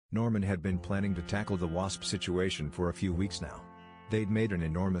Norman had been planning to tackle the wasp situation for a few weeks now. They'd made an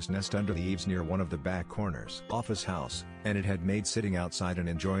enormous nest under the eaves near one of the back corners of his house, and it had made sitting outside and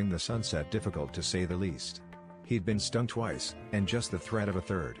enjoying the sunset difficult to say the least. He'd been stung twice, and just the threat of a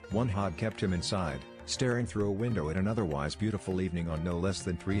third one had kept him inside, staring through a window at an otherwise beautiful evening on no less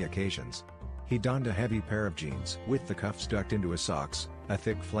than 3 occasions. He donned a heavy pair of jeans with the cuffs tucked into his socks, a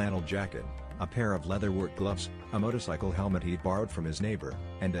thick flannel jacket, a pair of leather-work gloves, a motorcycle helmet he'd borrowed from his neighbor,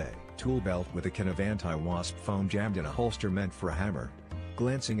 and a tool belt with a can of anti-wasp foam jammed in a holster meant for a hammer.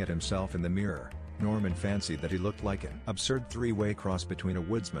 Glancing at himself in the mirror, Norman fancied that he looked like an absurd 3-way cross between a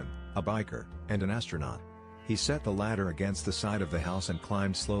woodsman, a biker, and an astronaut. He set the ladder against the side of the house and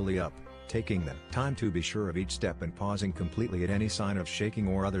climbed slowly up, taking the time to be sure of each step and pausing completely at any sign of shaking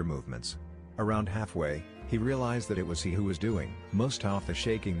or other movements. Around halfway, he realized that it was he who was doing most of the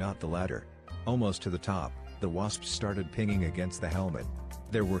shaking, not the ladder. Almost to the top, the wasps started pinging against the helmet.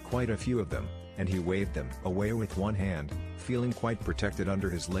 There were quite a few of them, and he waved them away with one hand, feeling quite protected under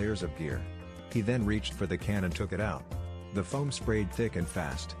his layers of gear. He then reached for the can and took it out. The foam sprayed thick and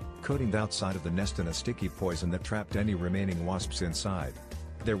fast, coating the outside of the nest in a sticky poison that trapped any remaining wasps inside.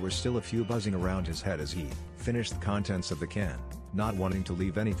 There were still a few buzzing around his head as he finished the contents of the can, not wanting to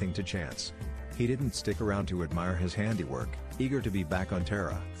leave anything to chance. He didn't stick around to admire his handiwork, eager to be back on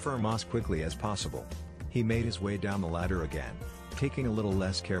terra firma as quickly as possible. He made his way down the ladder again, taking a little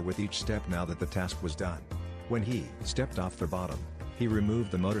less care with each step now that the task was done. When he stepped off the bottom, he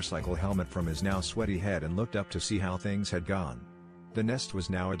removed the motorcycle helmet from his now sweaty head and looked up to see how things had gone. The nest was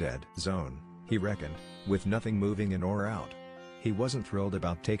now a dead zone, he reckoned, with nothing moving in or out. He wasn't thrilled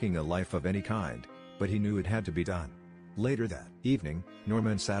about taking a life of any kind, but he knew it had to be done. Later that evening,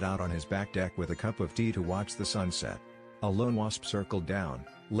 Norman sat out on his back deck with a cup of tea to watch the sunset. A lone wasp circled down,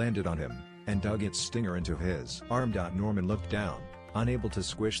 landed on him, and dug its stinger into his arm. Norman looked down, unable to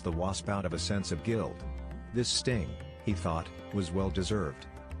squish the wasp out of a sense of guilt. This sting, he thought, was well deserved.